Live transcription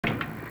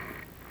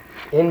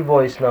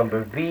Invoice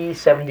number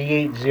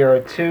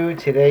V7802.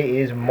 Today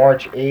is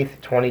March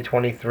 8th,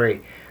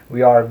 2023.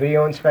 We are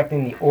video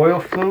inspecting the oil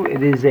flue.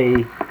 It is a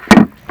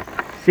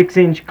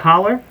 6-inch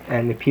collar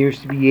and appears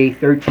to be a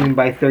 13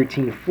 by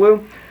 13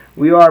 flue.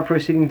 We are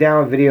proceeding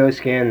down video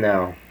scan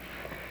now.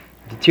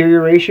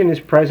 Deterioration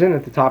is present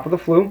at the top of the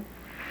flue.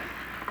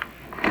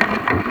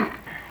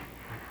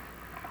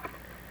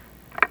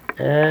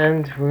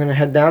 And we're going to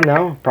head down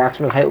now.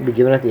 Approximate height will be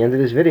given at the end of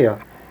this video.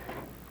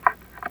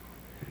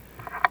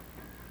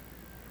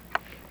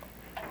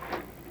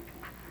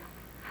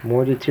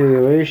 More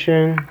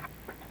deterioration.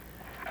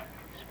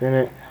 Spin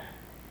it.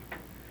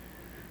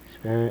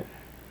 Spin it.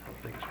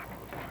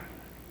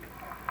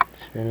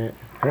 Spin it.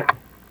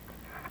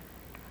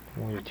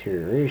 More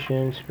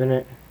deterioration. Spin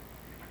it.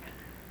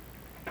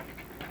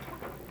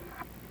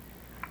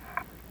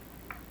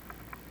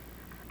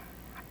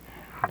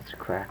 That's a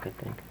crack, I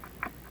think.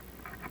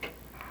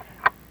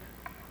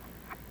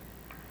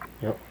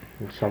 Yep,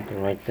 there's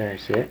something right there.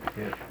 See it?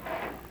 Yeah.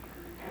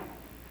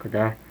 Go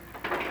down.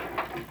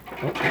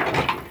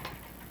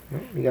 Oh,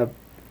 you got.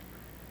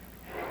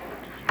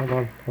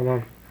 Hold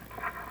on.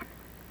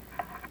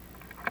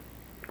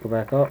 Go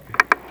back up.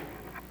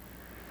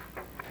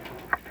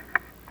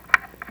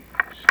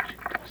 It's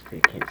dusty, I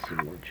can't see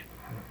much.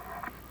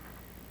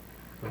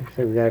 Looks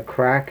like we got a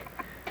crack.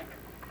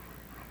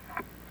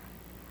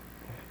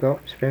 Go,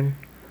 spin.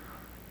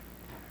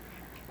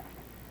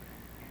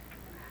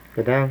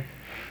 Go down.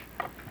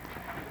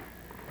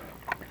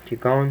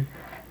 Keep going.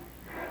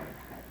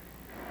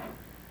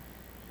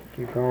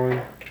 Keep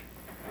going.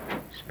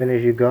 Spin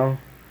as you go.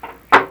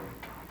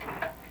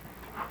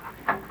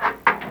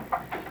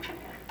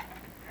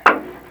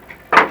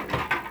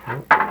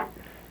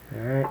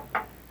 Alright.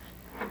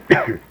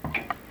 Pull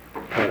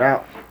it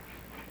out.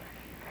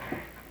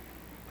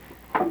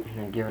 And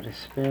then give it a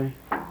spin.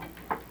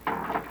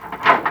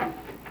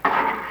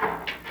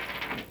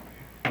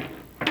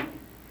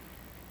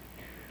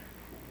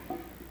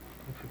 Looks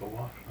like a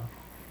wash, huh?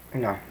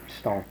 No,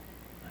 stone.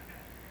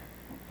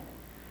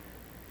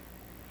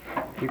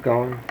 Keep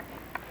going.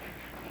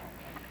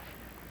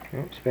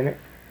 Yep, spin it.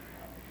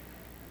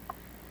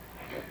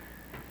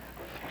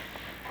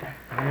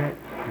 Alright,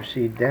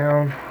 proceed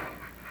down.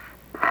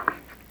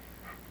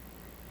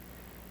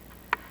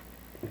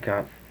 We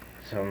got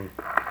some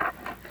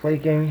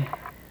flaking,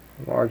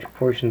 large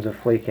portions of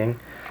flaking.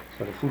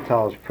 So the flue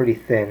towel is pretty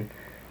thin.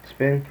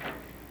 Spin.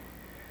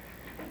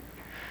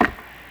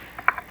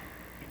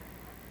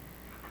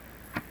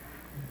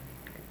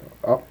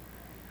 Up.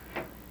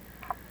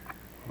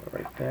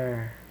 Right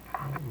there.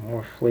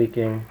 More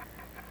flaking,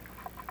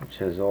 which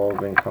has all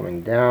been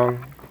coming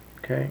down.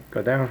 Okay,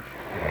 go down.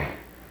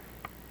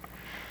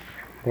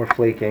 More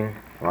flaking,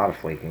 a lot of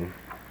flaking.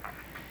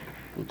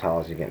 Flue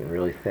towels are getting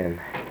really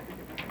thin.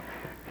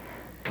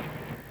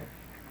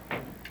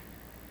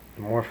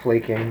 More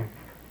flaking.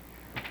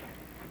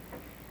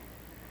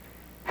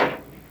 A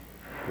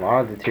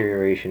lot of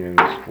deterioration in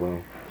this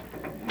flue.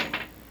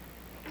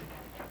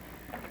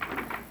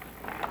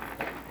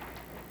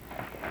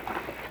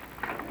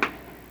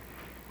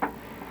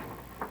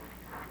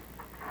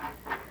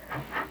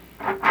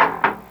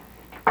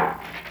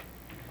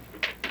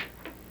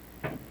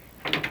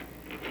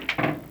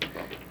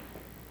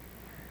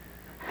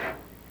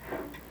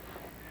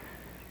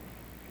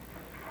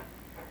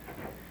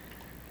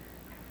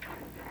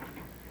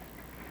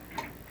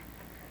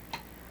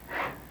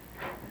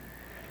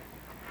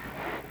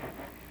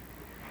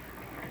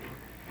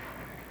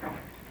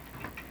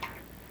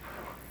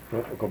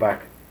 Oh, go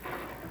back.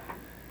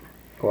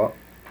 Go up.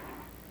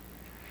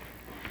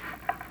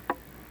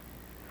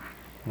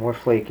 More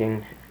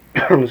flaking.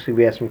 Looks like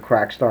we have some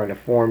cracks starting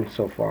to form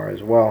so far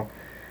as well.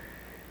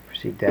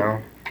 Proceed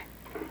down.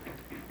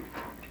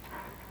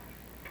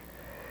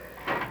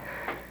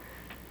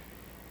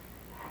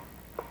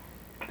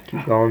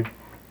 Keep going.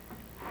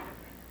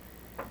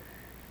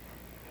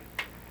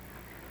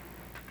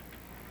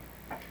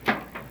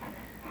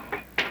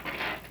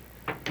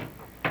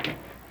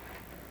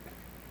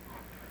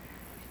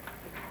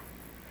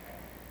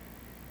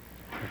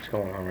 What's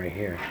going on right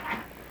here?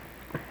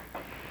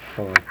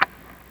 Hold on.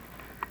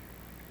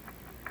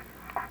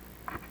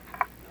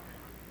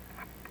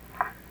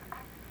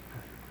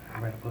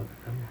 Right above the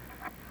thimble.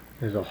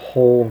 There's a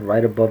hole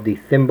right above the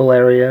thimble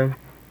area.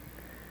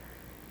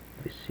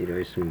 You see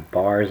there's some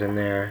bars in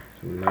there,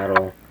 some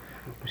metal.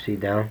 See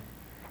down.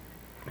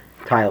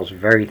 Tile's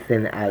very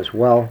thin as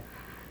well.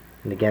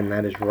 And again,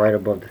 that is right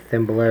above the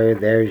thimble area.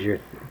 There is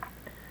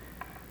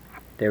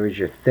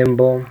your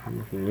thimble.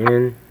 Looking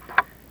in.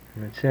 And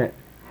that's it.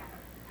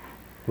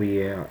 We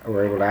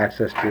were able to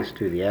access this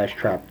through the ash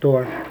trap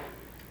door,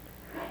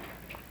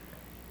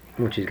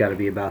 which has got to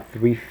be about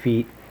 3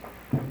 feet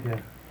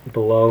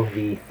below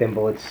the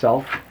thimble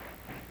itself.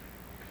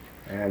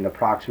 And the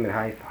approximate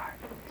height, 5,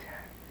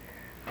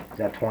 10. Is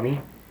that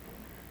 20?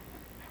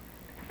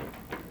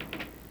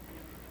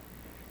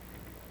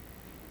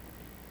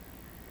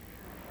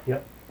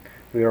 Yep.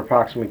 We are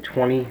approximately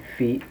 20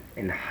 feet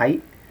in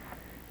height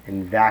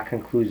And that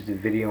concludes the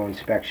video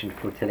inspection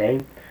for today.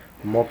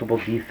 Multiple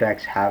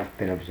defects have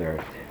been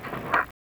observed.